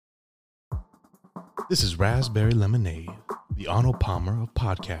This is Raspberry Lemonade, the Arnold Palmer of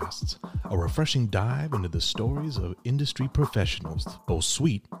podcasts, a refreshing dive into the stories of industry professionals, both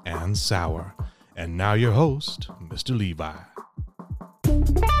sweet and sour. And now your host, Mr. Levi.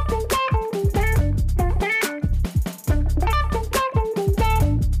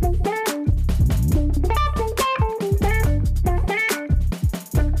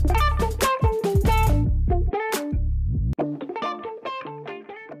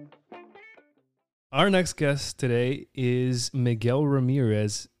 Our next guest today is Miguel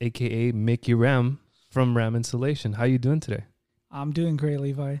Ramirez, aka Miki Ram from Ram Installation. How you doing today? I'm doing great,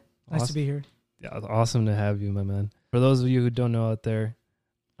 Levi. Nice to be here. Yeah, awesome to have you, my man. For those of you who don't know out there,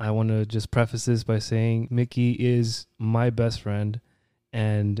 I want to just preface this by saying Miki is my best friend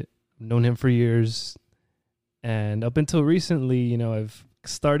and I've known him for years. And up until recently, I've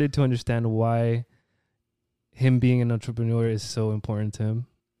started to understand why him being an entrepreneur is so important to him.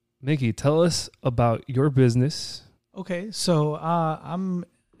 Miki, tell us about your business. Okay, so I'm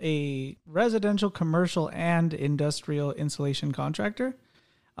a residential, commercial, and industrial insulation contractor.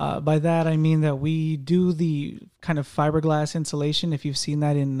 By that, I mean that we do the kind of fiberglass insulation, if you've seen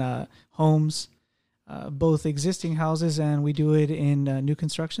that in homes, both existing houses, and we do it in new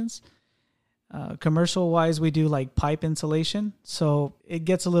constructions. Commercial-wise, we do like pipe insulation, so it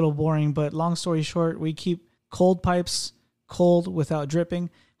gets a little boring, but long story short, we keep cold pipes cold without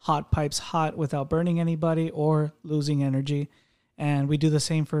dripping, hot pipes hot without burning anybody or losing energy. And we do the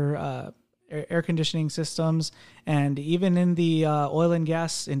same for air conditioning systems and even in the oil and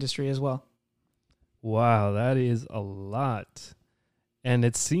gas industry as well. Wow, that is a lot. And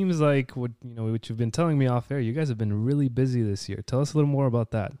it seems like what you've been telling me off air, you guys have been really busy this year. Tell us a little more about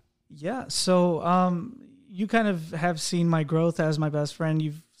that. Yeah, so you kind of have seen my growth as my best friend.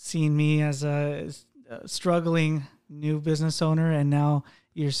 You've seen me as a struggling new business owner, and now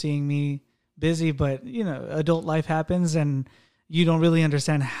you're seeing me busy, but adult life happens and you don't really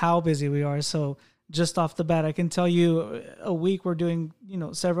understand how busy we are. So just off the bat, I can tell you a week we're doing,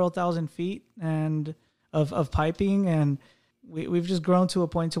 several thousand feet and of piping. And we've just grown to a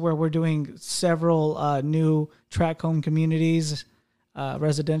point to where we're doing several new track home communities,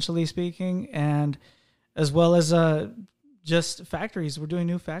 residentially speaking, and as well as just factories. We're doing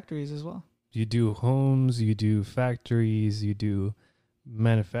new factories as well. You do homes, you do factories, you do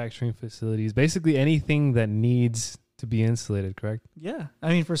manufacturing facilities, basically anything that needs to be insulated, correct? Yeah. I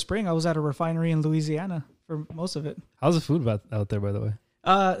mean, for spring, I was at a refinery in Louisiana for most of it. How's the food out there, by the way?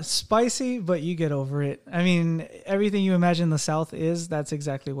 Spicy, but you get over it. I mean, everything you imagine the South is, that's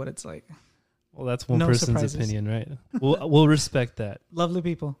exactly what it's like. Well, that's one person's surprises. Opinion, right? We'll respect that. Lovely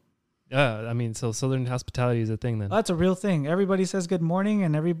people. Yeah, I mean, so Southern hospitality is a thing then. That's a real thing. Everybody says good morning,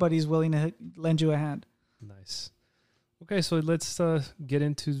 and everybody's willing to lend you a hand. Nice. Okay, so let's get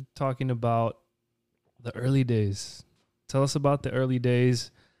into talking about the early days. Tell us about the early days.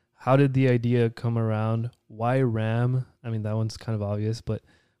 How did the idea come around? Why Ram? I mean, that one's kind of obvious, but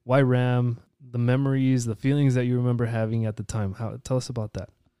why Ram? The memories, the feelings that you remember having at the time. Tell us about that.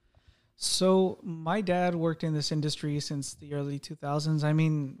 So my dad worked in this industry since the early 2000s. I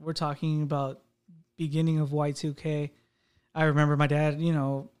mean, we're talking about beginning of Y2K. I remember my dad,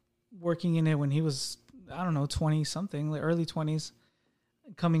 working in it when he was, 20 something, like early 20s,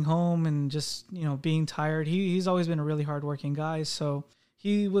 coming home and just, being tired. He's always been a really hardworking guy. So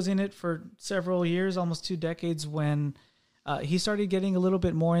he was in it for several years, almost 2 decades, when he started getting a little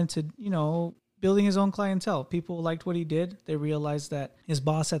bit more into, building his own clientele. People liked what he did. They realized that his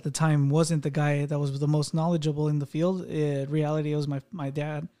boss at the time wasn't the guy that was the most knowledgeable in the field. In reality, it was my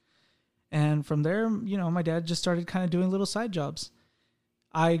dad. And from there, my dad just started kind of doing little side jobs.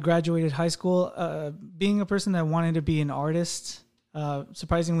 I graduated high school being a person that wanted to be an artist.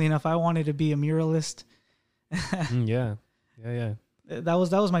 Surprisingly enough, I wanted to be a muralist. Yeah. That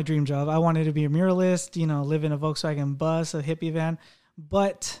was my dream job. I wanted to be a muralist, live in a Volkswagen bus, a hippie van,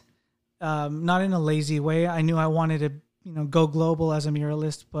 but not in a lazy way. I knew I wanted to, go global as a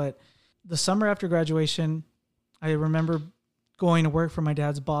muralist. But the summer after graduation, I remember going to work for my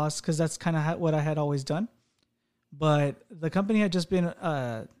dad's boss because that's kind of what I had always done. But the company had just been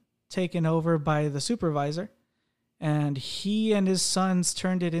taken over by the supervisor, and he and his sons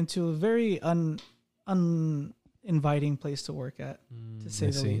turned it into a very uninviting place to work at, to say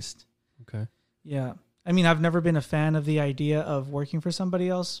the least. Okay. Yeah. I mean, I've never been a fan of the idea of working for somebody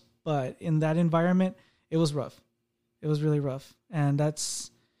else, but in that environment, it was rough. It was really rough. And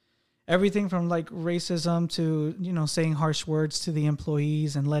that's everything from like racism to, saying harsh words to the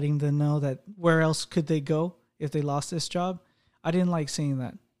employees and letting them know that where else could they go if they lost this job. I didn't like seeing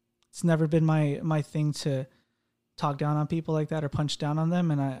that. It's never been my thing to talk down on people like that or punch down on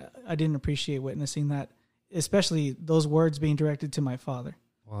them. And I didn't appreciate witnessing that, especially those words being directed to my father.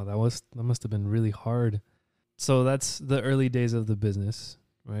 Wow, that must have been really hard. So that's the early days of the business,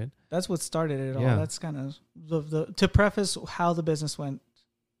 right? That's what started it all. Yeah. That's kind of the to preface how the business went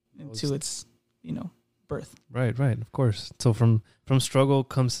into its, birth. Right, of course. So from struggle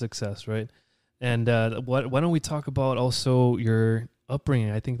comes success, right? And why don't we talk about also your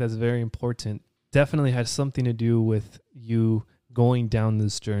upbringing? I think that's very important. Definitely has something to do with you going down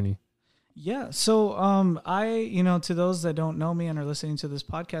this journey. Yeah. So I, to those that don't know me and are listening to this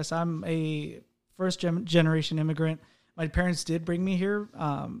podcast, I'm a first generation immigrant. My parents did bring me here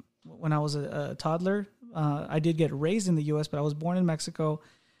when I was a toddler. I did get raised in the U.S., but I was born in Mexico.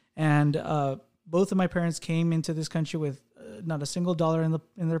 And both of my parents came into this country with not a single dollar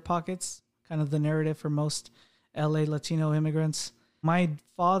in their pockets, kind of the narrative for most LA Latino immigrants. My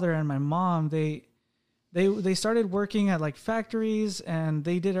father and my mom, they started working at like factories, and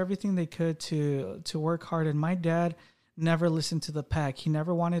they did everything they could to work hard. And my dad never listened to the pack. He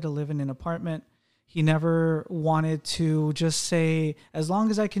never wanted to live in an apartment. He never wanted to just say, as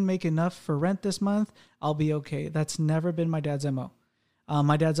long as I can make enough for rent this month, I'll be okay. That's never been my dad's MO.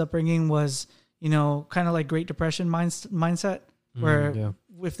 My dad's upbringing was, kind of like Great Depression mindset, where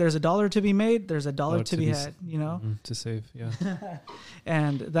if there's $1 to be made, there's $1 to be had, to save. Yeah.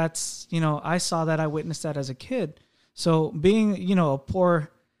 And that's, I saw that, I witnessed that as a kid. So being, a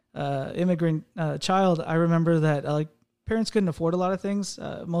poor immigrant child, I remember that parents couldn't afford a lot of things.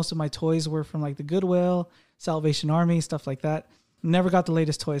 Most of my toys were from like the Goodwill, Salvation Army, stuff like that. Never got the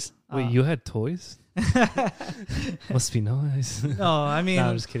latest toys. Wait, you had toys? Must be nice. No, I mean, no,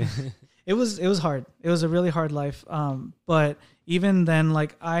 I'm just kidding. It was hard. It was a really hard life. But even then,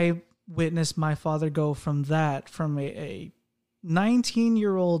 like, I witnessed my father go from a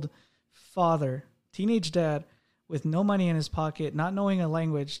 19-year-old father, teenage dad with no money in his pocket, not knowing a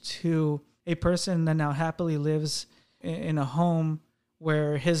language, to a person that now happily lives in a home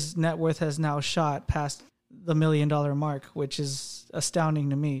where his net worth has now shot past the $1 million mark, which is astounding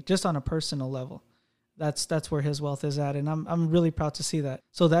to me, just on a personal level. That's where his wealth is at, and I'm really proud to see that.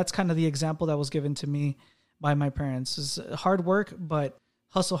 So that's kind of the example that was given to me by my parents. It's hard work, but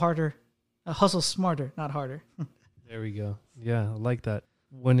hustle harder, hustle smarter, not harder. There we go. Yeah, I like that.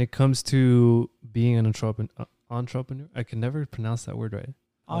 When it comes to being an entrepreneur, I can never pronounce that word right.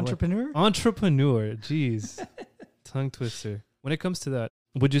 Entrepreneur? Entrepreneur. Jeez. Tongue twister. When it comes to that,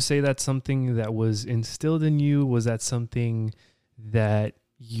 would you say that's something that was instilled in you? Was that something that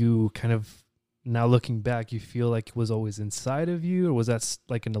you kind of, now looking back, you feel like it was always inside of you? Or was that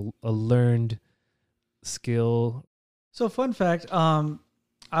like a learned skill? So fun fact,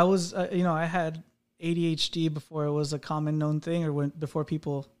 I was, I had ADHD before it was a common known thing, or before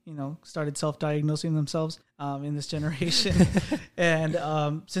people, started self-diagnosing themselves in this generation.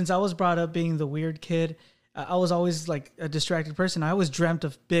 And since I was brought up being the weird kid, I was always like a distracted person. I always dreamt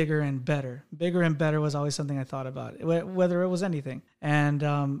of bigger and better. Bigger and better was always something I thought about, whether it was anything. And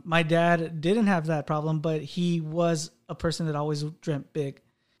my dad didn't have that problem, but he was a person that always dreamt big.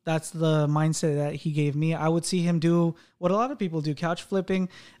 That's the mindset that he gave me. I would see him do what a lot of people do, couch flipping.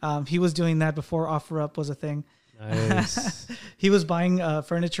 He was doing that before OfferUp was a thing. Nice. He was buying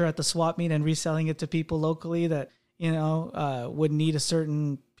furniture at the swap meet and reselling it to people locally that, would need a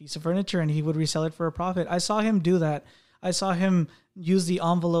certain piece of furniture, and he would resell it for a profit. I saw him do that. I saw him use the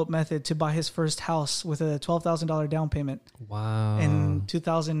envelope method to buy his first house with a $12,000 down payment. Wow. In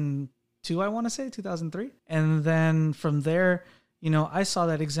 2002, I want to say 2003. And then from there, I saw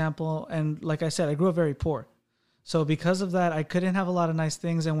that example. And like I said, I grew up very poor. So because of that, I couldn't have a lot of nice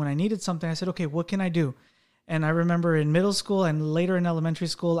things. And when I needed something, I said, okay, what can I do? And I remember in middle school and later in elementary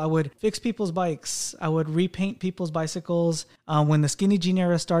school, I would fix people's bikes. I would repaint people's bicycles. When the skinny jean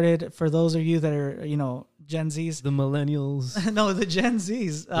era started, for those of you that are, Gen Zs. The millennials. No, the Gen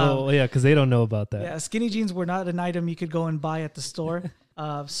Zs. Yeah, because they don't know about that. Yeah, skinny jeans were not an item you could go and buy at the store.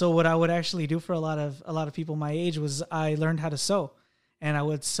 So what I would actually do for a lot of people my age was I learned how to sew. And I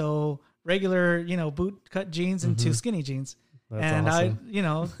would sew regular, boot cut jeans into skinny jeans. That's and awesome.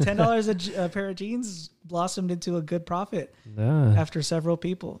 $10 a pair of jeans blossomed into a good profit after several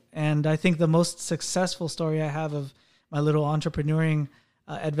people. And I think the most successful story I have of my little entrepreneuring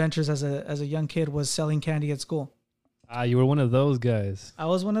adventures as a young kid was selling candy at school. You were one of those guys. I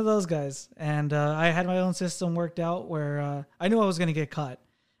was one of those guys. And I had my own system worked out where I knew I was going to get caught.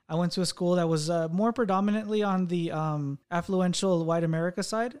 I went to a school that was more predominantly on the affluential white America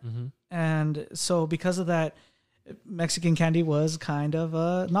side. Mm-hmm. And so because of that, Mexican candy was kind of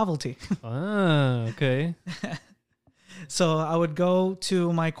a novelty. Okay. So I would go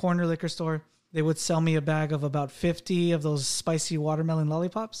to my corner liquor store They would sell me a bag of about 50 of those spicy watermelon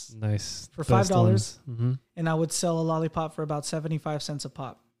lollipops. Nice. For $5. Mm-hmm. And I would sell a lollipop for about 75 cents a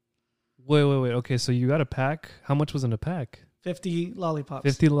pop. Wait. Okay, so you got a pack. How much was in a pack? 50 lollipops.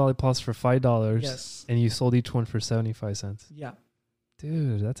 50 lollipops for $5. Yes. And you sold each one for 75 cents. Yeah.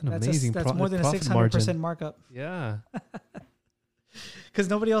 Dude, that's amazing That's more than a 600% margin. markup. Yeah. Because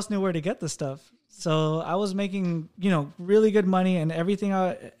nobody else knew where to get the stuff. So I was making, really good money, and everything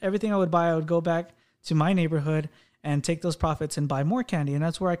I would buy, I would go back to my neighborhood and take those profits and buy more candy. And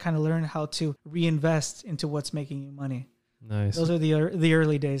that's where I kind of learned how to reinvest into what's making you money. Nice. Those are the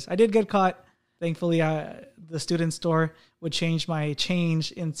early days. I did get caught. Thankfully, the student store would change my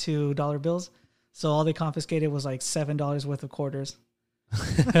change into dollar bills. So all they confiscated was like $7 worth of quarters.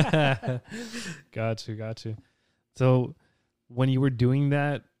 Got you. So when you were doing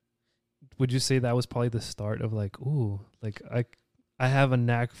that, would you say that was probably the start of like, ooh, like I have a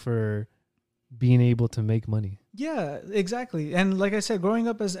knack for being able to make money? Yeah, exactly. And like I said, growing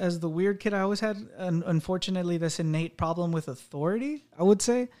up as the weird kid, I always had, unfortunately, this innate problem with authority, I would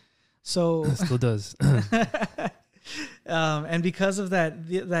say. So still does. And because of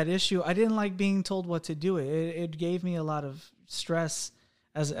that issue, I didn't like being told what to do. It gave me a lot of stress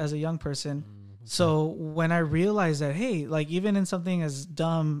as a young person. Okay. So when I realized that, hey, like even in something as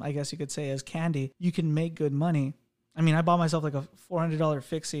dumb, I guess you could say, as candy, you can make good money. I mean, I bought myself like a $400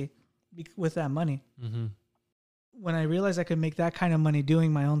 fixie with that money. Mm-hmm. When I realized I could make that kind of money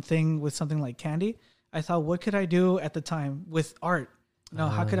doing my own thing with something like candy, I thought, what could I do at the time with art?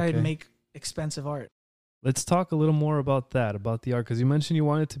 How could I make expensive art? Let's talk a little more about that, about the art, because you mentioned you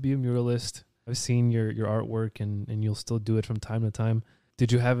wanted to be a muralist. I've seen your artwork, and you'll still do it from time to time.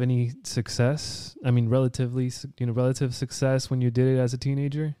 Did you have any success? I mean, relative success when you did it as a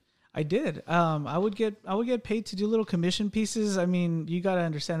teenager? I did. I would get paid to do little commission pieces. I mean, you got to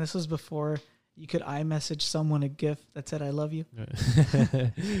understand, this was before you could iMessage someone a gift that said, I love you. Yeah.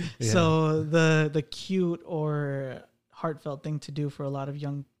 So the cute or heartfelt thing to do for a lot of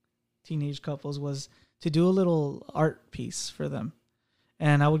young teenage couples was to do a little art piece for them.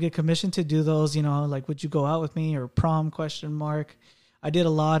 And I would get commissioned to do those, like, would you go out with me, or prom ? I did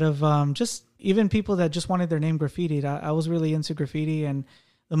a lot of just even people that just wanted their name graffitied. I was really into graffiti, and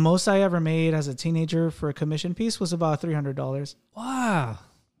the most I ever made as a teenager for a commission piece was about $300. Wow.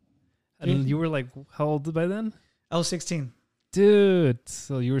 And you were like, how old by then? I was 16. Dude,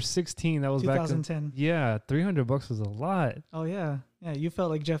 so you were 16. That was 2010. Back then. Yeah, $300 was a lot. Oh yeah, yeah. You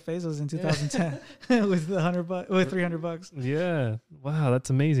felt like Jeff Bezos in 2010 with $300. Yeah, wow, that's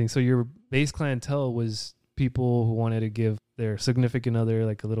amazing. So your base clientele was people who wanted to give their significant other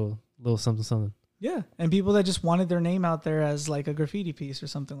like a little something. Yeah, and people that just wanted their name out there as like a graffiti piece or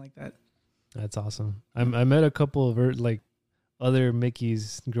something like that. That's awesome. I met a couple of other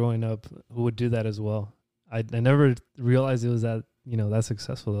Mickeys growing up who would do that as well. I never realized it was that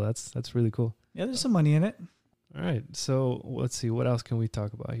successful though. That's really cool. Yeah, there's some money in it. All right, so let's see, what else can we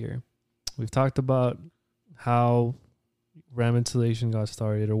talk about here? We've talked about how Ram Insulation got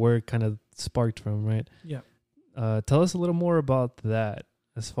started, or where it kind of sparked from, right? Yeah. Tell us a little more about that,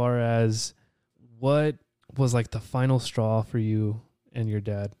 as far as what was like the final straw for you and your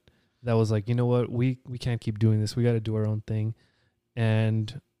dad that was like, you know what, we can't keep doing this. We got to do our own thing.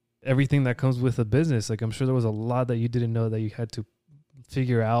 And everything that comes with a business. Like, I'm sure there was a lot that you didn't know that you had to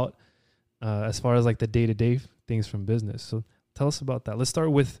figure out as far as like the day-to-day things from business. So tell us about that. Let's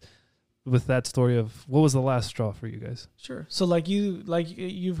start with that story of what was the last straw for you guys. Sure. So like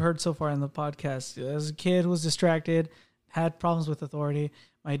you've heard so far in the podcast, as a kid, was distracted, had problems with authority.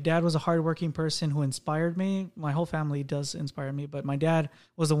 My dad was a hardworking person who inspired me. My whole family does inspire me, but my dad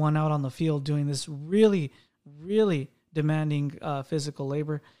was the one out on the field doing this really, really demanding physical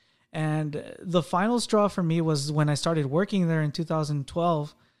labor. And the final straw for me was when I started working there in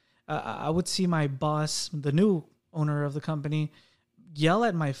 2012. I would see my boss, the new owner of the company, yell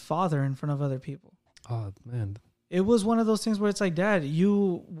at my father in front of other people. Oh, man. It was one of those things where it's like, Dad,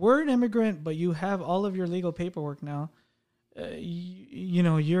 you were an immigrant, but you have all of your legal paperwork now.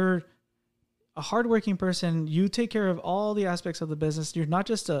 You're a hardworking person. You take care of all the aspects of the business. You're not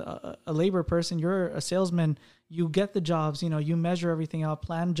just a labor person. You're a salesman. You get the jobs. You measure everything out,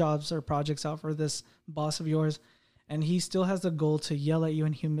 plan jobs or projects out for this boss of yours. And he still has the goal to yell at you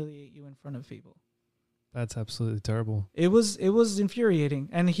and humiliate you in front of people. That's absolutely terrible. It was infuriating.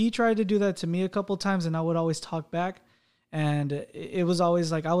 And he tried to do that to me a couple of times, and I would always talk back. And it was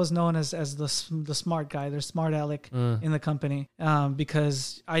always like I was known as the smart guy, the smart aleck in the company,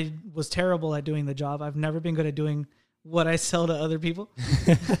 because I was terrible at doing the job. I've never been good at doing what I sell to other people.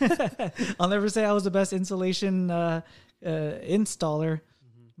 I'll never say I was the best insulation installer,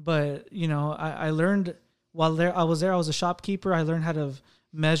 But, I learned while there, I was a shopkeeper. I learned how to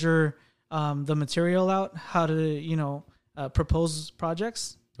measure the material out, how to, propose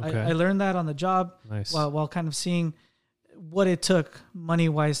projects. Okay. I learned that on the job. Nice. While kind of seeing what it took money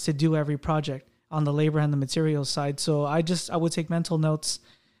wise to do every project on the labor and the materials side. So I would take mental notes.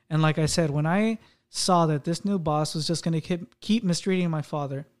 And like I said, when I saw that this new boss was just going to keep mistreating my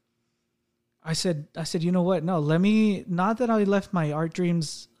father, I said, you know what? No, not that I left my art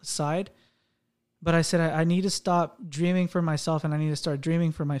dreams aside, but I said, I need to stop dreaming for myself and I need to start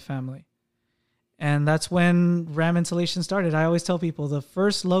dreaming for my family. And that's when Ram Insulation started. I always tell people the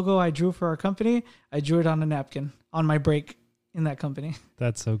first logo I drew for our company, I drew it on a napkin on my break in that company.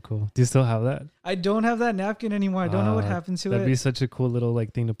 That's so cool. Do you still have that? I don't have that napkin anymore. I don't know what happened to that'd it. be such a cool little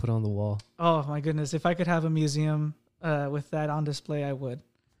thing to put on the wall. Oh my goodness. If I could have a museum with that on display, I would.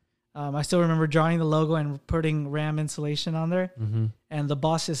 I still remember drawing the logo and putting Ram Insulation on there. Mm-hmm. And the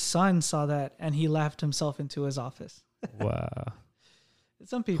boss's son saw that and he laughed himself into his office. Wow.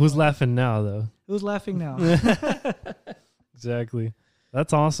 Some people. Who's laughing now, though? Who's laughing now? Exactly.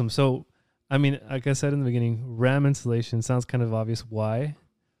 That's awesome. So, I mean, like I said in the beginning, Ram Insulation sounds kind of obvious why,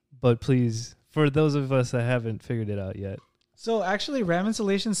 but please, for those of us that haven't figured it out yet. So actually, Ram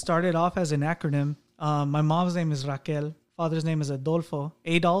Insulation started off as an acronym. My mom's name is Raquel. Father's name is Adolf,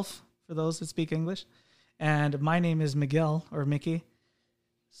 for those that speak English. And my name is Miguel or Miki.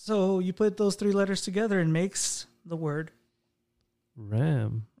 So you put those three letters together and makes the word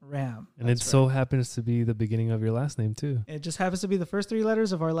Ram. And it so happens to be the beginning of your last name, too. It just happens to be the first three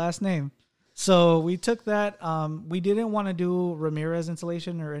letters of our last name. So we took that. We didn't want to do Ramirez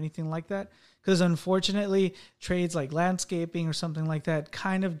Insulation or anything like that because unfortunately, trades like landscaping or something like that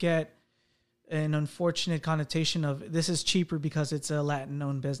kind of get an unfortunate connotation of this is cheaper because it's a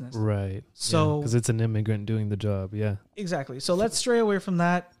Latin-owned business. Right. So because it's an immigrant doing the job. Yeah. Exactly. So let's stray away from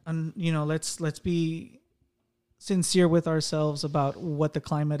that, and let's be sincere with ourselves about what the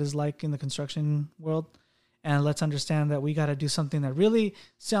climate is like in the construction world, and let's understand that we got to do something that really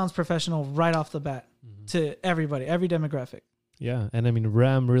sounds professional right off the bat to everybody, every demographic. Yeah, and I mean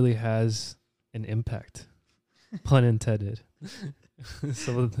Ram really has an impact, pun intended.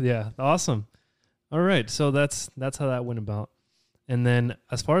 So yeah, awesome. All right, so that's how that went about. And then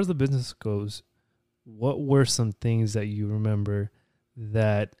as far as the business goes, what were some things that you remember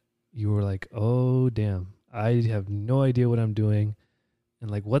that you were like, oh damn, I have no idea what I'm doing, and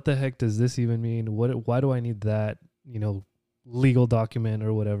like, what the heck does this even mean? Why do I need that, legal document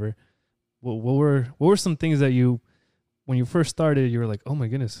or whatever? What were some things that you, when you first started, you were like, oh my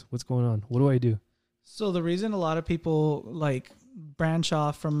goodness, what's going on? What do I do? So the reason a lot of people like branch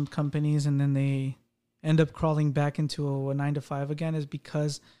off from companies and then they end up crawling back into a 9-to-5 again is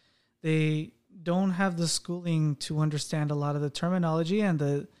because they don't have the schooling to understand a lot of the terminology and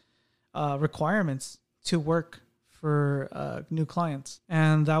the requirements to work for new clients.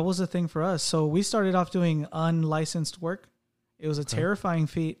 And that was a thing for us. So we started off doing unlicensed work. It was a terrifying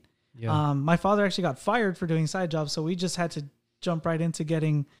feat. Yeah. My father actually got fired for doing side jobs. So we just had to jump right into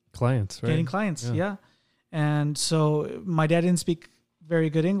getting clients, right? Getting clients, yeah. And so my dad didn't speak very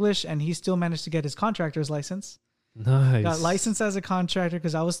good English, and he still managed to get his contractor's license. Nice. Got licensed as a contractor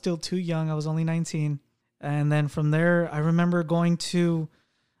because I was still too young. I was only 19. And then from there, I remember going to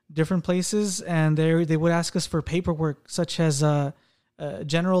different places, and they would ask us for paperwork, such as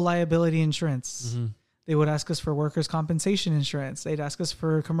general liability insurance. Mm-hmm. They would ask us for workers' compensation insurance. They'd ask us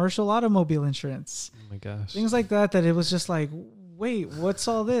for commercial automobile insurance. Oh my gosh. Things like that it was just like, wait, what's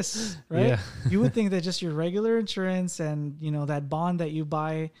all this? Right? Yeah. You would think that just your regular insurance and, that bond that you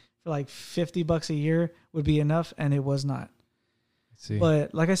buy for like $50 a year would be enough, and it was not. See.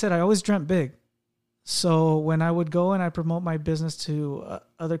 But like I said, I always dreamt big. So when I would go and I promote my business to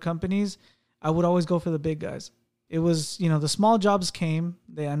other companies, I would always go for the big guys. It was, the small jobs came,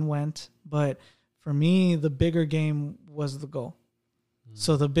 they and went, but for me, the bigger game was the goal.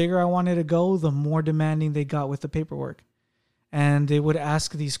 So the bigger I wanted to go, the more demanding they got with the paperwork. And they would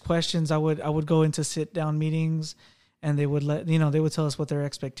ask these questions. I would go into sit down meetings, and they would they would tell us what their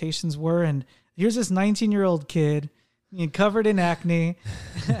expectations were. And here's this 19-year-old kid covered in acne,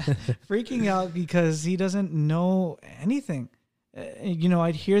 freaking out because he doesn't know anything.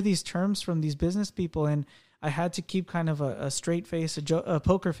 I'd hear these terms from these business people, and I had to keep kind of a straight face, a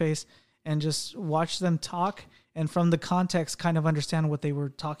poker face, and just watch them talk, and from the context kind of understand what they were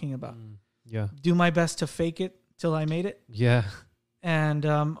talking about. Yeah. Do my best to fake it till I made it. Yeah. And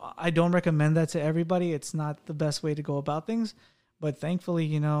I don't recommend that to everybody. It's not the best way to go about things. But thankfully,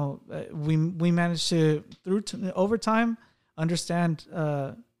 we managed to, over time, understand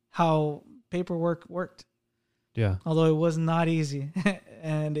how paperwork worked. Yeah. Although it was not easy.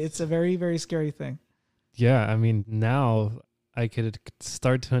 And it's a very, very scary thing. Yeah, I mean, now I could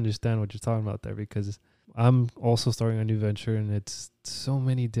start to understand what you're talking about there, because I'm also starting a new venture, and it's so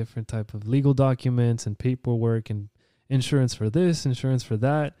many different type of legal documents and paperwork and insurance for this, insurance for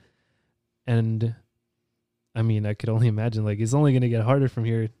that. And I mean, I could only imagine, like, it's only going to get harder from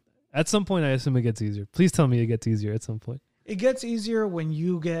here. At some point, I assume it gets easier. Please tell me it gets easier at some point. It gets easier when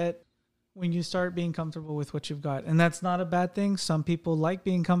you start being comfortable with what you've got. And that's not a bad thing. Some people like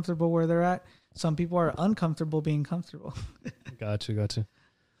being comfortable where they're at. Some people are uncomfortable being comfortable. Gotcha.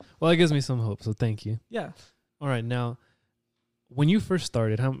 Well, it gives me some hope, so thank you. Yeah. All right, now, when you first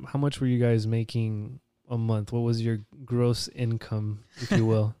started, how much were you guys making a month? What was your gross income, if you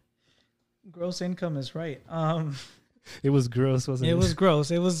will? Gross income is right. It was gross, wasn't it? It was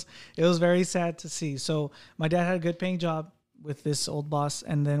gross. It was very sad to see. So my dad had a good paying job with this old boss,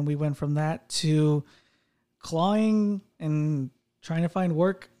 and then we went from that to clawing and trying to find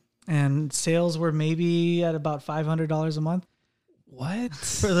work, and sales were maybe at about $500 a month. What?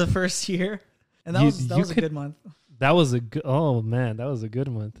 For the first year. And that was a good month. That was a good, oh man, that was a good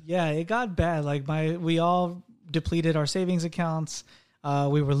month. Yeah, it got bad. Like we all depleted our savings accounts.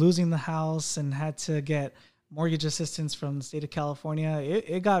 We were losing the house and had to get mortgage assistance from the state of California.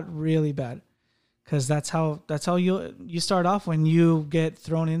 It got really bad, because that's how you start off when you get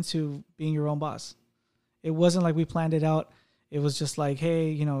thrown into being your own boss. It wasn't like we planned it out. It was just like, hey,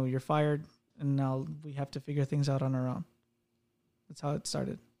 you're fired, and now we have to figure things out on our own. That's how it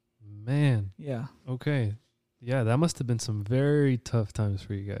started. Man. Yeah. Okay. Yeah, that must have been some very tough times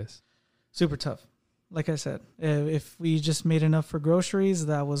for you guys. Super tough. Like I said, if we just made enough for groceries,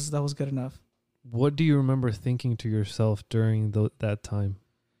 that was good enough. What do you remember thinking to yourself during that time?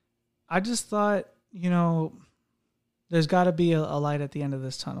 I just thought, there's got to be a light at the end of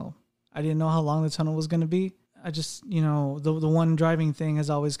this tunnel. I didn't know how long the tunnel was going to be. I just, the one driving thing has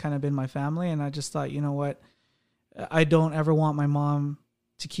always kind of been my family. And I just thought, you know what? I don't ever want my mom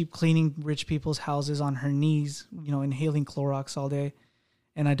to keep cleaning rich people's houses on her knees, inhaling Clorox all day.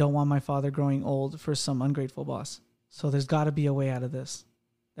 And I don't want my father growing old for some ungrateful boss. So there's got to be a way out of this.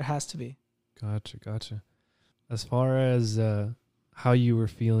 There has to be. Gotcha. As far as how you were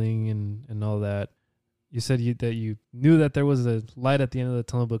feeling and all that, you said that you knew that there was a light at the end of the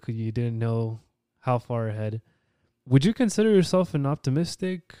tunnel, but you didn't know how far ahead. Would you consider yourself an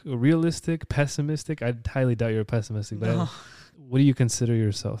optimistic, a realistic, pessimistic? I highly doubt you're pessimistic, but No. What do you consider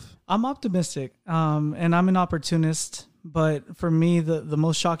yourself? I'm optimistic, and I'm an opportunist. But for me, the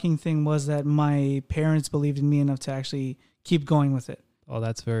most shocking thing was that my parents believed in me enough to actually keep going with it. Oh,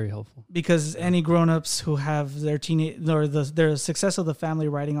 that's very helpful. Because any grown-ups who have their their success of the family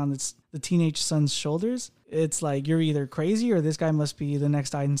riding on the teenage son's shoulders, it's like, you're either crazy or this guy must be the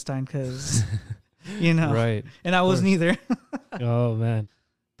next Einstein, because Right. And I was neither. Oh man,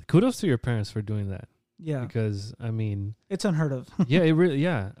 kudos to your parents for doing that. Yeah, because I mean, it's unheard of. Yeah, it really.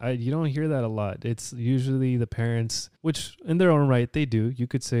 Yeah, you don't hear that a lot. It's usually the parents, which in their own right they do. You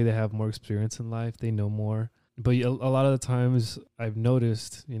could say they have more experience in life, they know more. But a lot of the times I've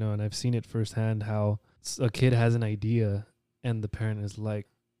noticed, and I've seen it firsthand, how a kid has an idea and the parent is like,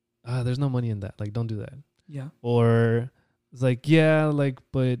 there's no money in that. Like, don't do that. Yeah. Or it's like, yeah, like,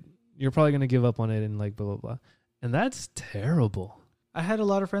 but you're probably going to give up on it and like, blah, blah, blah. And that's terrible. I had a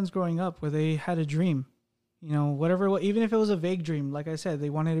lot of friends growing up where they had a dream, whatever, even if it was a vague dream. Like I said,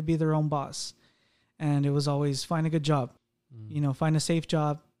 they wanted to be their own boss. And it was always find a good job, find a safe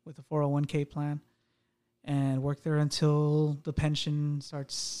job with a 401k plan. And work there until the pension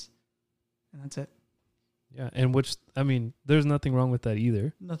starts, and that's it. Yeah, and there's nothing wrong with that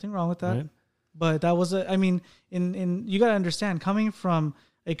either. Nothing wrong with that. Right? But that was in you got to understand, coming from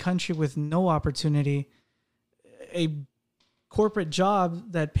a country with no opportunity, a corporate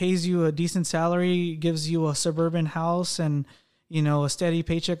job that pays you a decent salary, gives you a suburban house and, a steady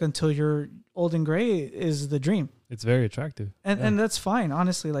paycheck until you're old and gray is the dream. It's very attractive. And that's fine,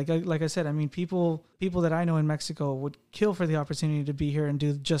 honestly. Like I said, people that I know in Mexico would kill for the opportunity to be here and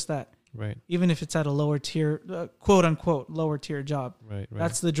do just that. Right. Even if it's at a lower tier, quote unquote, lower tier job. Right.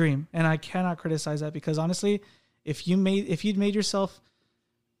 That's the dream. And I cannot criticize that, because honestly, if you'd made yourself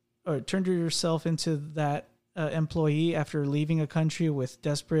or turned yourself into that employee after leaving a country with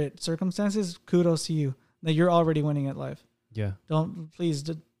desperate circumstances, kudos to you. That you're already winning at life. Yeah. Please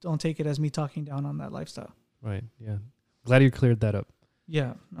don't take it as me talking down on that lifestyle. Right. Yeah. Glad you cleared that up.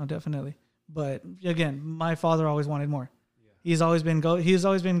 Yeah, no, definitely. But again, my father always wanted more. Yeah. He's always been go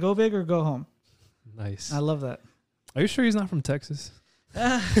big or go home. Nice. I love that. Are you sure he's not from Texas?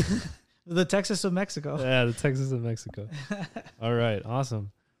 The Texas of Mexico. Yeah, the Texas of Mexico. All right.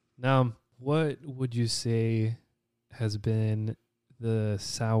 Awesome. Now, what would you say has been the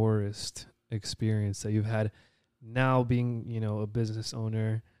sourest experience that you've had now being, a business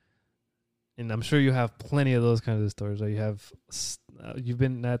owner? And I'm sure you have plenty of those kinds of stories. Right? You've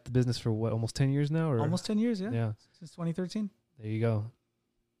been at the business for what, almost 10 years now? Or? Almost 10 years, yeah. Yeah. Since 2013. There you go.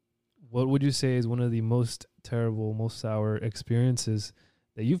 What would you say is one of the most terrible, most sour experiences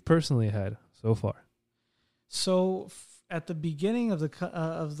that you've personally had so far? So at the beginning of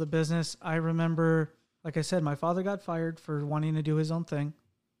the business, I remember, like I said, my father got fired for wanting to do his own thing.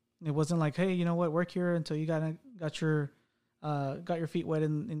 It wasn't like, hey, you know what, work here until you got your feet wet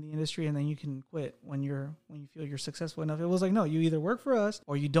in the industry, and then you can quit when you feel you're successful enough. It was like, no, you either work for us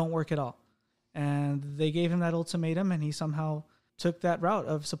or you don't work at all. And they gave him that ultimatum, and he somehow took that route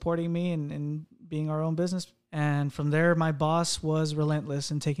of supporting me and being our own business. And from there, my boss was relentless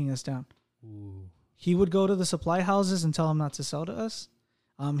in taking us down. Ooh. He would go to the supply houses and tell them not to sell to us.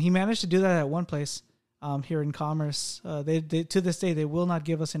 He managed to do that at one place here in Commerce. They to this day, they will not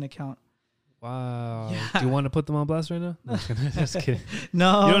give us an account. Wow. Yeah. Do you want to put them on blast right now? No, just kidding.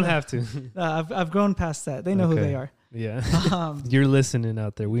 No. You don't have to. I've grown past that. They know who they are. Yeah. You're listening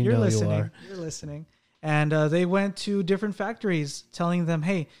out there. We know listening. you are. You're listening. And they went to different factories telling them,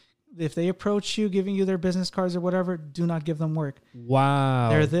 hey, if they approach you, giving you their business cards or whatever, do not give them work. Wow.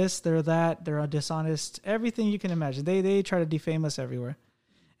 They're this, they're that, they're dishonest, everything you can imagine. They try to defame us everywhere.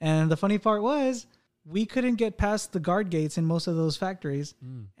 And the funny part was, we couldn't get past the guard gates in most of those factories,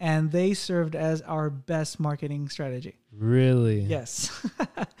 and they served as our best marketing strategy. Really? Yes.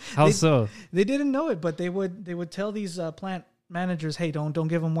 How so? They didn't know it, but they would tell these plant managers, hey, don't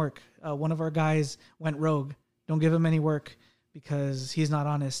give him work. One of our guys went rogue. Don't give him any work because he's not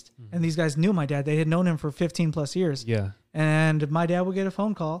honest. Mm-hmm. And these guys knew my dad. They had known him for 15 plus years. Yeah. And my dad would get a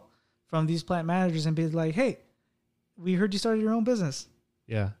phone call from these plant managers and be like, hey, we heard you started your own business.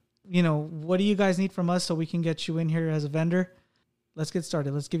 Yeah. What do you guys need from us so we can get you in here as a vendor? Let's get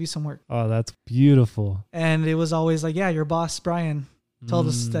started. Let's give you some work. Oh, that's beautiful. And it was always like, yeah, your boss, Brian, told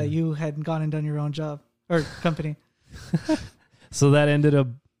us that you hadn't gone and done your own job or company. So that ended up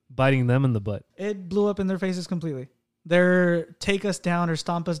biting them in the butt. It blew up in their faces completely. Their take us down or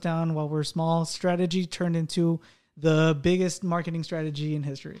stomp us down while we're small strategy turned into the biggest marketing strategy in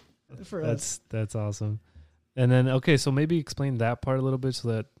history for us. That's awesome. And then, okay, so maybe explain that part a little bit so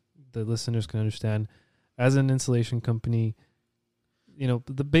that the listeners can understand. As an installation company,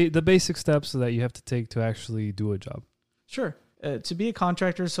 the basic steps that you have to take to actually do a job. Sure. To be a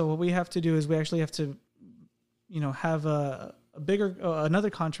contractor, so what we have to do is we actually have to, have a bigger, another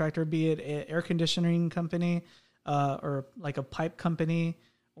contractor, be it an air conditioning company, or like a pipe company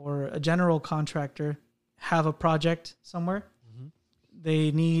or a general contractor, have a project somewhere. Mm-hmm.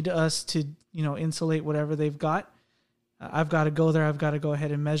 They need us to, insulate whatever they've got. I've got to go there. I've got to go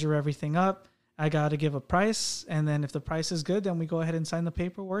ahead and measure everything up. I got to give a price. And then if the price is good, then we go ahead and sign the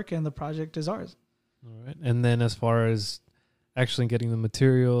paperwork and the project is ours. All right. And then as far as actually getting the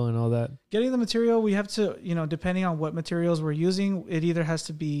material and all that? Getting the material, we have to, depending on what materials we're using, it either has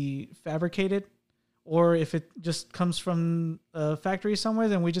to be fabricated, or if it just comes from a factory somewhere,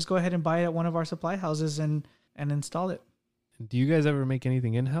 then we just go ahead and buy it at one of our supply houses and install it. Do you guys ever make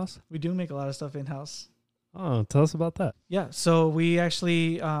anything in-house? We do make a lot of stuff in-house. Oh, tell us about that. Yeah, so we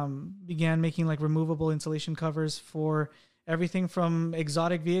actually began making like removable insulation covers for everything from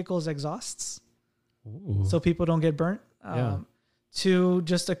exotic vehicles exhausts. Ooh. So people don't get burnt, to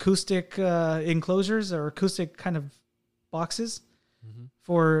just acoustic enclosures or acoustic kind of boxes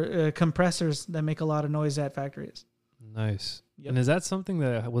for compressors that make a lot of noise at factories. Nice. Yep. And is that something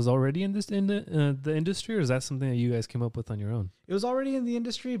that was already in the industry, or is that something that you guys came up with on your own? It was already in the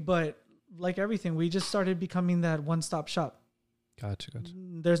industry, but like everything, we just started becoming that one-stop shop. Gotcha.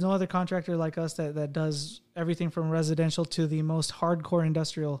 There's no other contractor like us that does everything from residential to the most hardcore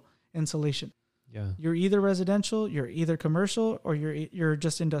industrial insulation. Yeah. You're either residential, you're either commercial, or you're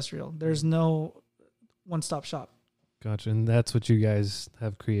just industrial. There's no one-stop shop. Gotcha. And that's what you guys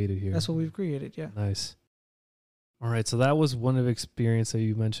have created here. That's what we've created, yeah. Nice. All right. So that was one of the experience that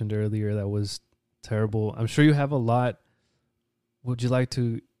you mentioned earlier that was terrible. I'm sure you have a lot. Would you like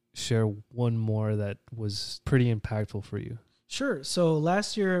to share one more that was pretty impactful for you? Sure. So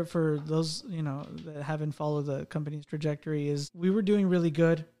last year, for those, that haven't followed the company's trajectory, is we were doing really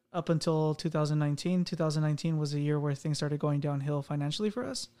good up until 2019. 2019 was a year where things started going downhill financially for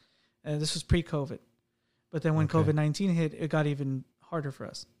us. This was pre-COVID. But then when COVID-19 hit, it got even harder for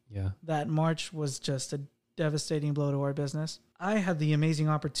us. Yeah. That March was just a devastating blow to our business. I had the amazing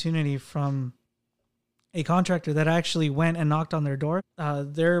opportunity from a contractor that actually went and knocked on their door.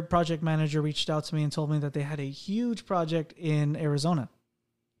 Their project manager reached out to me and told me that they had a huge project in Arizona.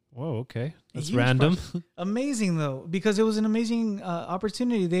 Whoa, okay. That's Huge random. Amazing, though, because it was an amazing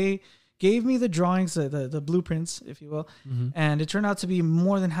opportunity. They gave me the drawings, the blueprints, if you will, and it turned out to be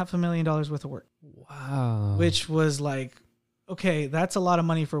more than $500,000 worth of work. Wow. Which was like, okay, that's a lot of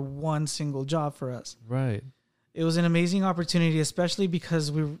money for one single job for us. Right. It was an amazing opportunity, especially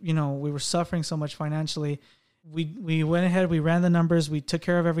because we were suffering so much financially. We went ahead, we ran the numbers, we took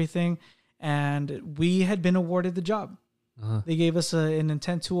care of everything, and we had been awarded the job. They gave us an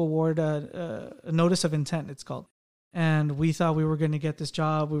intent to award, a notice of intent, it's called. And we thought we were going to get this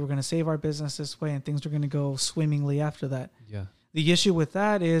job. We were going to save our business this way, and things were going to go swimmingly after that. Yeah. The issue with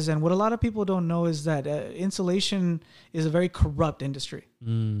that is, and what a lot of people don't know, is that insulation is a very corrupt industry.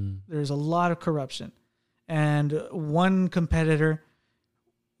 There's a lot of corruption. And one competitor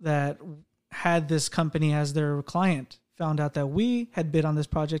that had this company as their client found out that we had bid on this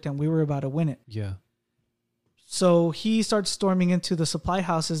project and we were about to win it. Yeah. So he starts storming into the supply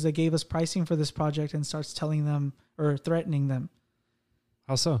houses that gave us pricing for this project and starts telling them or threatening them.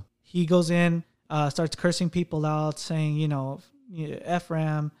 How so? He goes in, starts cursing people out, saying,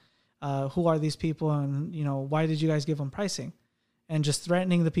 FRAM, who are these people? And, why did you guys give them pricing? And just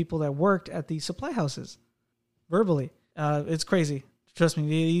threatening the people that worked at the supply houses verbally. It's crazy. Trust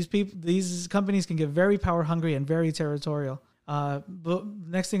me, these companies can get very power hungry and very territorial. But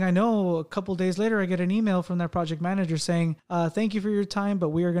next thing I know, a couple days later, I get an email from their project manager saying, thank you for your time, but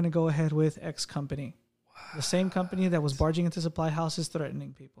we are going to go ahead with X company. Wow. The same company that was barging into supply houses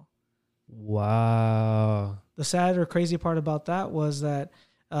threatening people. Wow. The sad or crazy part about that was that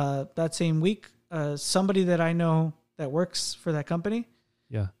that same week, somebody that I know that works for that company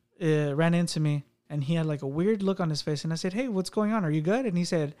ran into me, and he had like a weird look on his face. And I said, hey, what's going on? Are you good? And he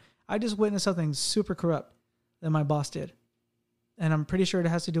said, I just witnessed something super corrupt that my boss did. And I'm pretty sure it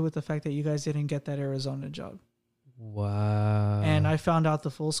has to do with the fact that you guys didn't get that Arizona job. Wow. And I found out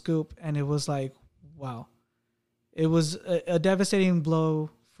the full scoop, and it was like, wow. It was a devastating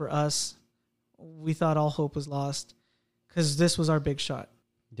blow for us. We thought all hope was lost because this was our big shot.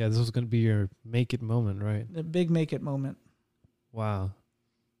 Yeah, this was going to be your make it moment, right? The big make it moment. Wow.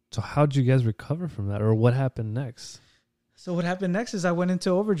 So how'd you guys recover from that, or what happened next? So what happened next is I went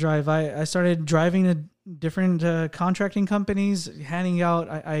into overdrive. I started driving to different contracting companies, handing out.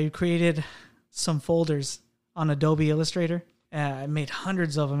 I created some folders on Adobe Illustrator. I made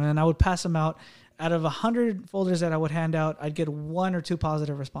hundreds of them, and I would pass them out. Out of 100 folders that I would hand out, I'd get 1 or 2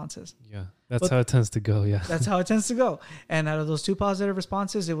 positive responses. Yeah, that's how it tends to go. Yeah, that's how it tends to go. And out of those 2 positive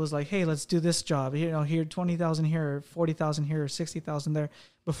responses, it was like, hey, let's do this job. Here 20,000 here, or 40,000 here, or 60,000 there.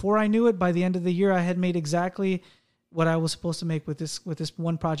 Before I knew it, by the end of the year, I had made exactly what I was supposed to make with this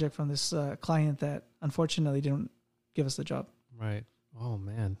one project from this client that unfortunately didn't give us the job. Right. Oh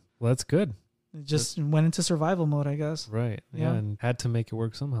man. Well, that's good. It just went into survival mode, I guess. Right. Yeah. And had to make it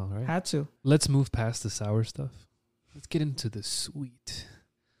work somehow, right? Had to. Let's move past the sour stuff. Let's get into the sweet.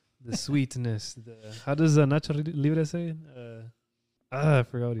 The sweetness. How does Nacho Libre say it? I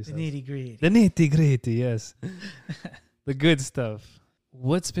forgot what he said. The nitty-gritty. The nitty-gritty, yes. The good stuff.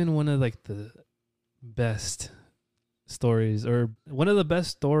 What's been one of like the best stories, or one of the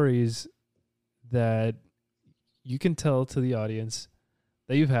best stories that you can tell to the audience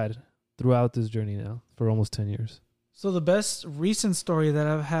that you've had throughout this journey now for almost 10 years? So the best recent story that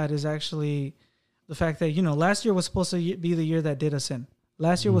I've had is actually the fact that, last year was supposed to be the year that did us in.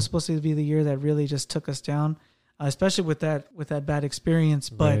 Last year was supposed to be the year that really just took us down, especially with that bad experience.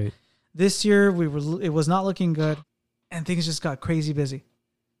 But this year it was not looking good, and things just got crazy busy.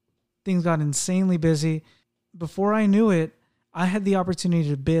 Things got insanely busy. Before I knew it, I had the opportunity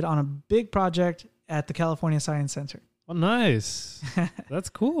to bid on a big project at the California Science Center. Oh, nice. That's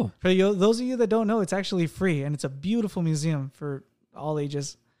cool. For those of you that don't know, it's actually free, and it's a beautiful museum for all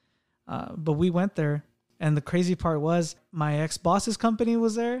ages. But we went there, and the crazy part was my ex-boss's company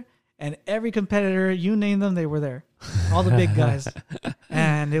was there, and every competitor, you name them, they were there. All the big guys.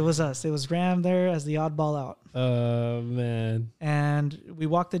 And it was us. It was Ram there as the oddball out. Oh, man. And we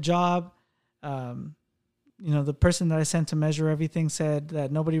walked the job. The person that I sent to measure everything said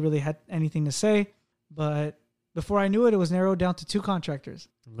that nobody really had anything to say. But before I knew it, it was narrowed down to 2 contractors.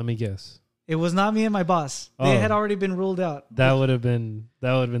 Let me guess. It was not me and my boss. They had already been ruled out. That would have been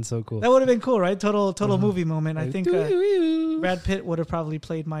so cool. That would have been cool, right? Total movie moment. I think Brad Pitt would have probably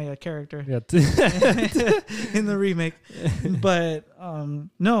played my character in the remake. But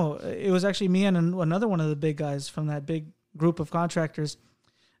no, it was actually me and another one of the big guys from that big group of contractors.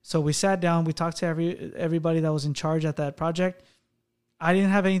 So we sat down, we talked to everybody that was in charge at that project. I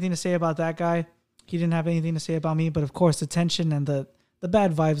didn't have anything to say about that guy. He didn't have anything to say about me, but of course the tension and the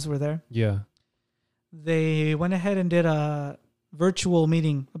bad vibes were there. Yeah. They went ahead and did a virtual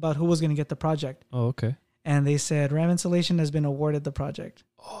meeting about who was going to get the project. Oh, okay. And they said Ram Insulation has been awarded the project.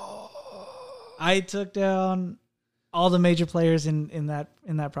 I took down all the major players in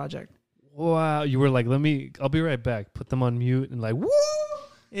that project. Wow. You were like, I'll be right back. Put them on mute and like, woo!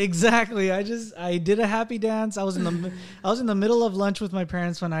 Exactly. I did a happy dance. I was in the middle of lunch with my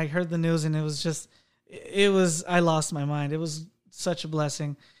parents when I heard the news, and I lost my mind. It was such a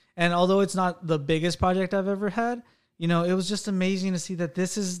blessing. And although it's not the biggest project I've ever had, it was just amazing to see that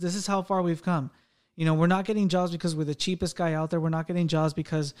this is how far we've come. We're not getting jobs because we're the cheapest guy out there. We're not getting jobs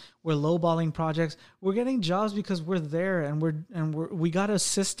because we're lowballing projects. We're getting jobs because we're there and we got a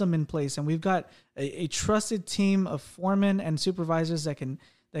system in place, and we've got a trusted team of foremen and supervisors that can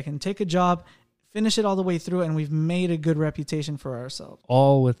take a job, finish it all the way through, and we've made a good reputation for ourselves.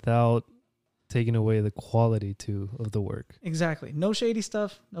 All without taking away the quality of the work. Exactly. No shady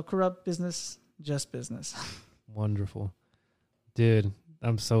stuff, no corrupt business, just business. Wonderful. Dude,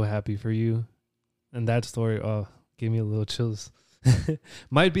 I'm so happy for you. And that story, gave me a little chills.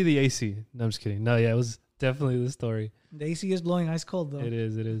 Might be the AC. No, I'm just kidding. No, yeah, it was definitely the story. The AC is blowing ice cold, though. It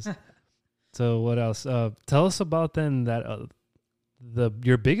is. So what else? Tell us about then that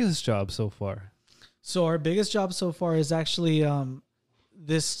your biggest job so far. So our biggest job so far is actually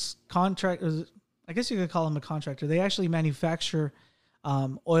this contract. I guess you could call them a contractor. They actually manufacture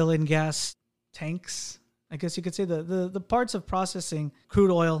oil and gas tanks. I guess you could say the parts of processing crude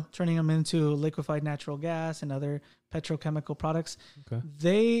oil, turning them into liquefied natural gas and other petrochemical products. Okay.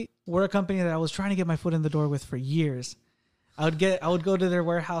 They were a company that I was trying to get my foot in the door with for years. I would go to their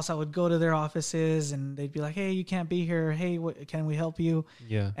warehouse. I would go to their offices, and they'd be like, "Hey, you can't be here. Hey, can we help you?"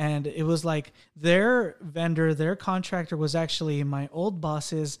 Yeah. And it was like their vendor, their contractor was actually my old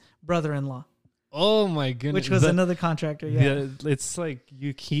boss's brother-in-law. Oh my goodness. Which was another contractor. Yeah. It's like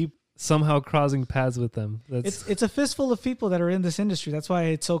you keep somehow crossing paths with them. It's a fistful of people that are in this industry. That's why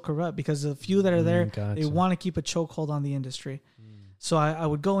it's so corrupt, because the few that are there, They want to keep a chokehold on the industry. So I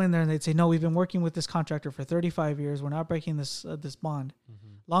would go in there and they'd say, "No, we've been working with this contractor for 35 years. We're not breaking this bond."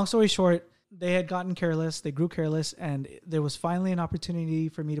 Mm-hmm. Long story short, they had gotten careless. They grew careless, and there was finally an opportunity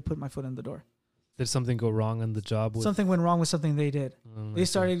for me to put my foot in the door. Did something go wrong on the job? Something went wrong with something they did. They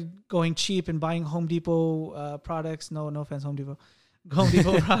started going cheap and buying Home Depot products. No offense, Home Depot. Home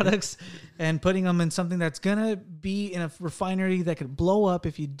Depot products, and putting them in something that's going to be in a refinery that could blow up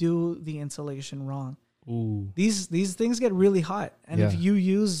if you do the insulation wrong. Ooh. These things get really hot, and if you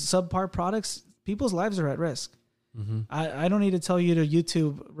use subpar products, people's lives are at risk. Mm-hmm. I don't need to tell you to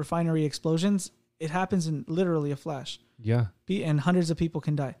YouTube refinery explosions. It happens in literally a flash. Yeah, and hundreds of people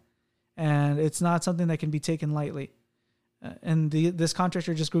can die, and it's not something that can be taken lightly. And this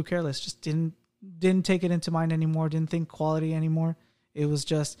contractor just grew careless, just didn't take it into mind anymore, didn't think quality anymore. It was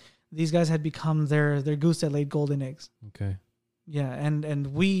just these guys had become their goose that laid golden eggs. Okay. Yeah,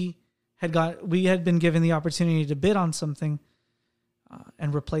 and we had been given the opportunity to bid on something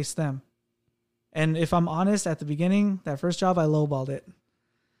and replace them. And if I'm honest, at the beginning, that first job, I lowballed it.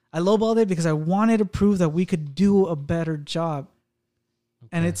 I lowballed it because I wanted to prove that we could do a better job.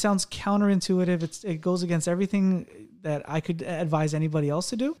 Okay. And it sounds counterintuitive. It goes against everything that I could advise anybody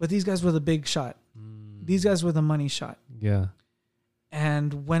else to do. But these guys were the big shot. These guys were the money shot. Yeah.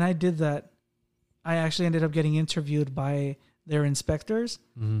 And when I did that, I actually ended up getting interviewed by their inspectors,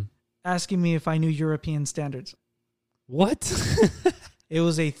 asking me if I knew European standards. What? It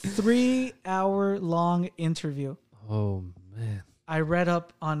was a 3-hour-long interview. Oh, man. I read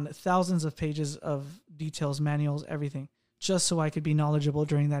up on thousands of pages of details, manuals, everything, just so I could be knowledgeable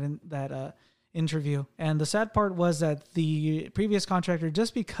during that interview. And the sad part was that the previous contractor,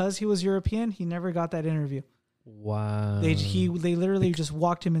 just because he was European, he never got that interview. Wow. They literally just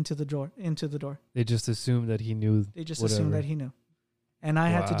walked him into the door. They just assumed that he knew. Assumed that he knew. And I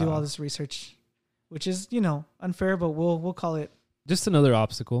had to do all this research, which is, unfair, but we'll call it just another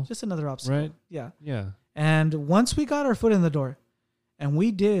obstacle. Right? Yeah. And once we got our foot in the door and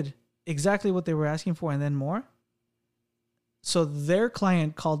we did exactly what they were asking for and then more, so their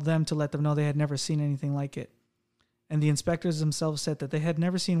client called them to let them know they had never seen anything like it. And the inspectors themselves said that they had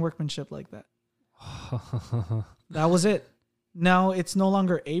never seen workmanship like that. That was it. Now it's no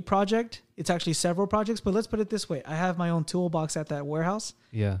longer a project. It's actually several projects, but let's put it this way. I have my own toolbox at that warehouse.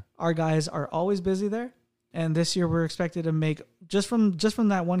 Yeah. Our guys are always busy there. And this year we're expected to make just from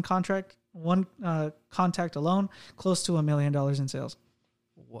that one contact alone, close to $1 million in sales.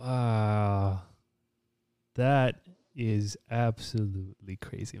 Wow. That is absolutely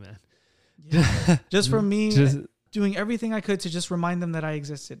crazy, man. Yeah. Just from me doing everything I could to just remind them that I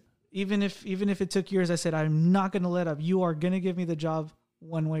existed. Even if it took years, I said, I'm not going to let up. You are going to give me the job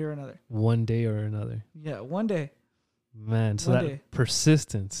one way or another. One day or another. Yeah, one day. Man, so One that day.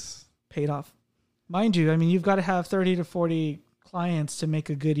 persistence. Paid off. Mind you, I mean, you've got to have 30 to 40 clients to make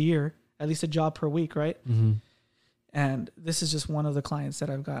a good year, at least a job per week, right? Mm-hmm. And this is just one of the clients that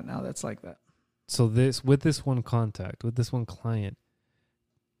I've got now that's like that. So with this one client,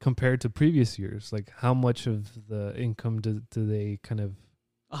 compared to previous years, like how much of the income do they kind of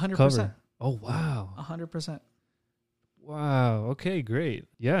 100%. cover? Oh, wow. 100%. Wow. Okay, great.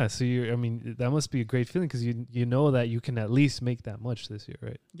 Yeah. So that must be a great feeling because you know that you can at least make that much this year,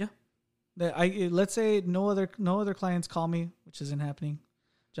 right? Yeah. Let's say no other clients call me, which isn't happening.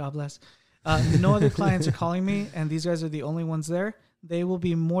 Jobless. No other clients are calling me, and these guys are the only ones there. They will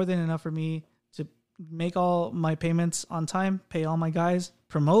be more than enough for me to make all my payments on time, pay all my guys,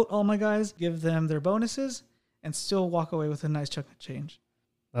 promote all my guys, give them their bonuses, and still walk away with a nice chunk of change.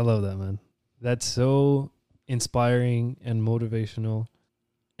 I love that, man. That's so inspiring and motivational.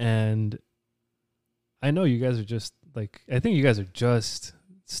 And I know you guys are just I think you guys are just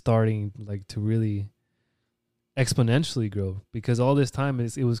starting to really exponentially grow, because all this time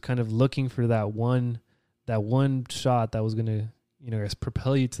it was kind of looking for that one shot that was going to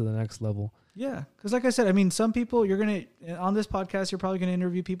propel you to the next level. Yeah. Because like I said, I mean, some people on this podcast, you're probably going to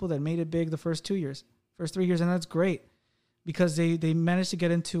interview people that made it big the first 3 years, and that's great. Because they managed to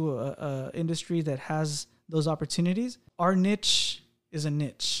get into a industry that has those opportunities. Our niche is a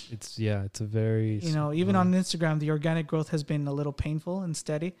niche. It's a very... even on Instagram, the organic growth has been a little painful and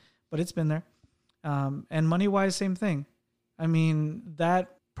steady, but it's been there. And money-wise, same thing. I mean,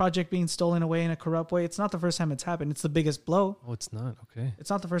 that project being stolen away in a corrupt way, it's not the first time it's happened. It's the biggest blow. Oh, it's not? Okay. It's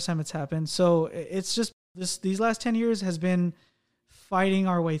not the first time it's happened. So it's just these last 10 years has been fighting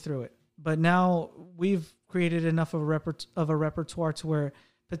our way through it. But now we've created enough of a repertoire to where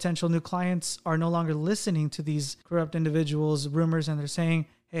potential new clients are no longer listening to these corrupt individuals' rumors, and they're saying,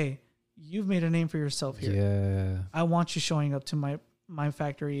 hey, you've made a name for yourself here. Yeah. I want you showing up to my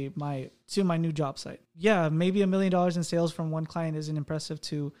factory, to my new job site. Yeah, maybe $1 million in sales from one client isn't impressive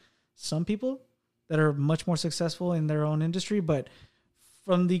to some people that are much more successful in their own industry, but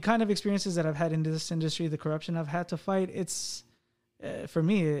from the kind of experiences that I've had in this industry, the corruption I've had to fight, it's for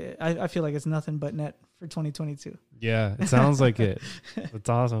me, I feel like it's nothing but net for 2022. Yeah, it sounds like it. It's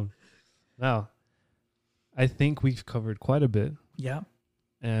awesome. Now, I think we've covered quite a bit. Yeah.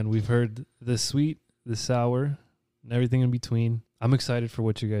 And we've heard the sweet, the sour, and everything in between. I'm excited for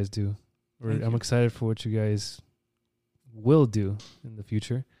what you guys do. I'm excited for what you guys will do in the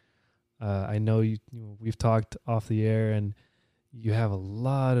future. I know we've talked off the air, and you have a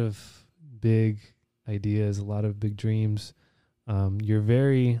lot of big ideas, a lot of big dreams. You're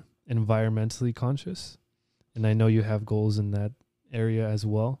very environmentally conscious, and I know you have goals in that area as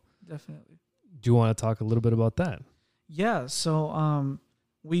well. Definitely. Do you want to talk a little bit about that? Yeah. So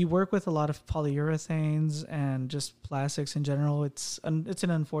we work with a lot of polyurethanes and just plastics in general. It's an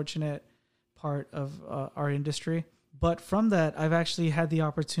unfortunate part of our industry. But from that, I've actually had the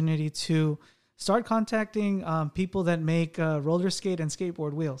opportunity to start contacting people that make roller skate and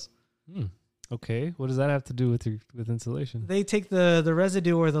skateboard wheels. Okay, what does that have to do with insulation? They take the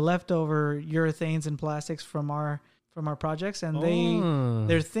residue or the leftover urethanes and plastics from our projects, and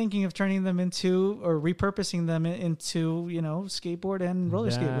they're thinking of turning them into or repurposing them into skateboard and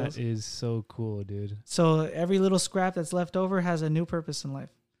roller skate wheels. That is so cool, dude. So every little scrap that's left over has a new purpose in life.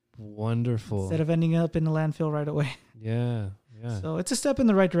 Wonderful. Instead of ending up in the landfill right away. Yeah. So it's a step in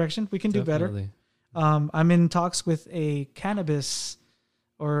the right direction. We can Definitely. do better. I'm in talks with a cannabis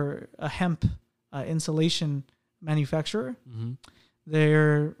or a hemp insulation manufacturer. Mm-hmm.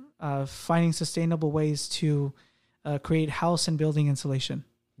 They're finding sustainable ways to create house and building insulation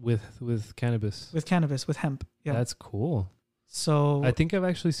with cannabis. With hemp. Yeah, that's cool. So I think I've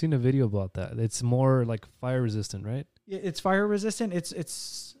actually seen a video about that. It's more like fire resistant, right? It's fire resistant.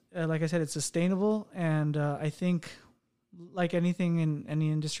 It's like I said, it's sustainable, and I think like anything in any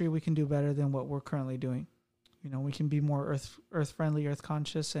industry, we can do better than what we're currently doing. We can be more earth friendly, earth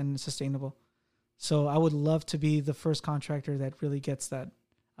conscious, and sustainable. So I would love to be the first contractor that really gets to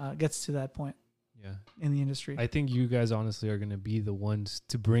that point. Yeah, in the industry. I think you guys honestly are going to be the ones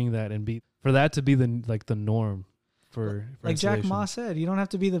to bring that and for that to be the norm for like Jack Ma said, you don't have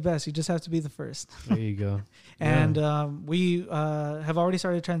to be the best, you just have to be the first. There you go. And we have already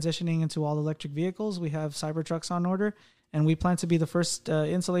started transitioning into all electric vehicles. We have Cybertrucks on order, and we plan to be the first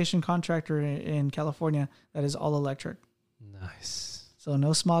insulation contractor in California that is all electric. Nice. So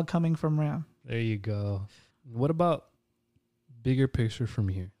no smog coming from Ram. There you go. What about bigger picture from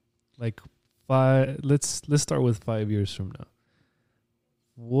here? Like let's start with 5 years from now.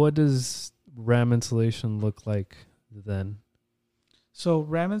 What does Ram insulation look like then? So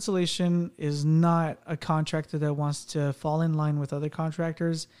Ram Insulation is not a contractor that wants to fall in line with other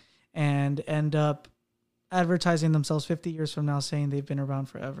contractors and end up advertising themselves 50 years from now saying they've been around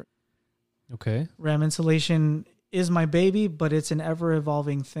forever. Okay. Ram Insulation is my baby, but it's an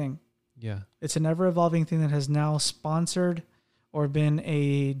ever-evolving thing. Yeah. It's an ever-evolving thing that has now sponsored or been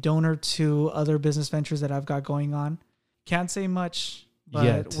a donor to other business ventures that I've got going on. Can't say much,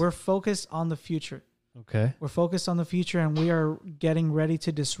 but we're focused on the future. Okay. We're focused on the future, and we are getting ready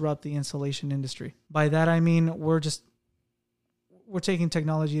to disrupt the insulation industry. By that, I mean we're taking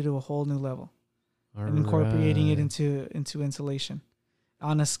technology to a whole new level and incorporating it into insulation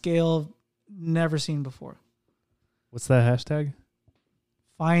on a scale never seen before. What's that hashtag?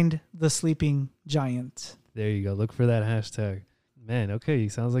 Find the sleeping giant. There you go. Look for that hashtag. Man, okay.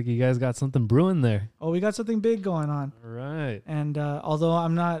 Sounds like you guys got something brewing there. Oh, we got something big going on. All right. And although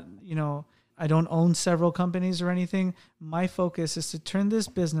I'm not, I don't own several companies or anything, my focus is to turn this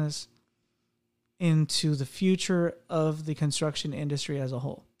business into the future of the construction industry as a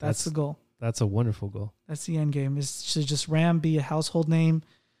whole. That's the goal. That's a wonderful goal. That's the end game, is to just Ram be a household name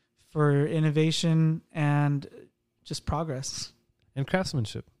for innovation and just progress. And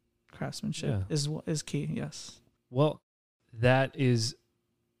craftsmanship. Craftsmanship is key, yes. Well, that is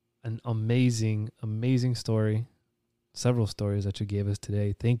an amazing, amazing story. Several stories that you gave us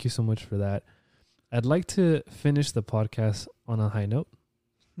today. Thank you so much for that. I'd like to finish the podcast on a high note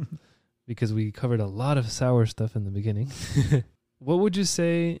because we covered a lot of sour stuff in the beginning. What would you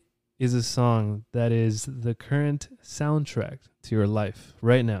say is a song that is the current soundtrack to your life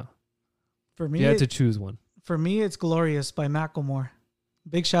right now? For me, if you had to choose one. For me, it's Glorious by Macklemore.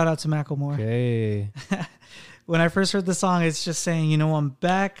 Big shout out to Macklemore. Okay. When I first heard the song, it's just saying, I'm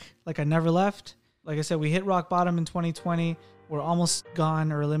back like I never left. Like I said, we hit rock bottom in 2020. We're almost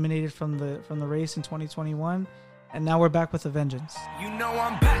gone or eliminated from the race in 2021. And now we're back with a vengeance.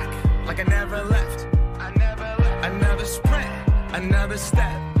 I'm back like I never left. Another sprint, another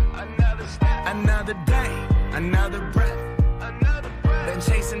step, another day, another breath. Been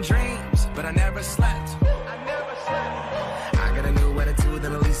chasing dreams, but I never slept. I got a new attitude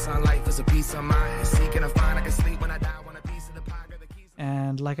and a lease on life is a peace of mind. Seeking a find I can sleep when I die. Want a piece of the pie.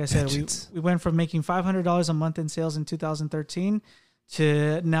 And like I said, we went from making $500 a month in sales in 2013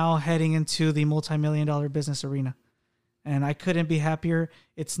 to now heading into the multi-million-dollar business arena. And I couldn't be happier.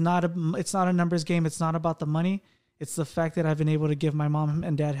 It's not a numbers game. It's not about the money. It's the fact that I've been able to give my mom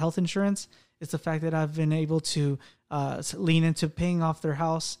and dad health insurance. It's the fact that I've been able to lean into paying off their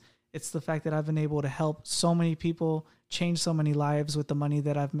house. It's the fact that I've been able to help so many people, change so many lives with the money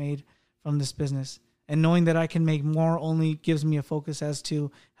that I've made from this business. And knowing that I can make more only gives me a focus as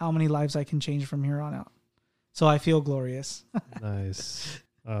to how many lives I can change from here on out. So I feel glorious. Nice.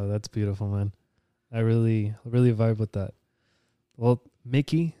 Oh, that's beautiful, man. I really, really vibe with that. Well,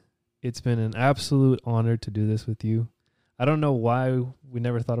 Miki, it's been an absolute honor to do this with you. I don't know why we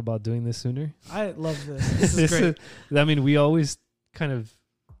never thought about doing this sooner. I love this. This is great. I mean, we always kind of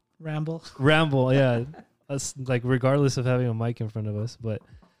ramble. Yeah. Us, like, regardless of having a mic in front of us. But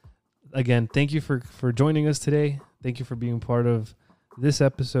again, thank you for joining us today. Thank you for being part of this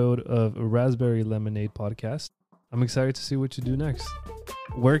episode of a Raspberry Lemonade podcast. I'm excited to see what you do next.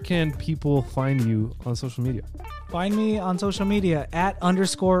 Where can people find you on social media? Find me on social media at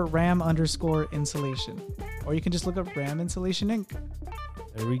 @Ram_insulation. Or you can just look up Ram Insulation Inc.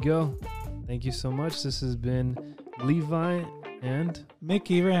 There we go. Thank you so much. This has been Levi and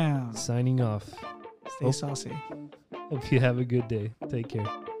Miki Ram. Signing off. Stay saucy. Hope you have a good day. Take care.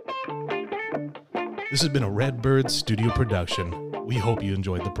 This has been a Redbird Studio production. We hope you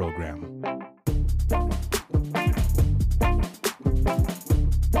enjoyed the program.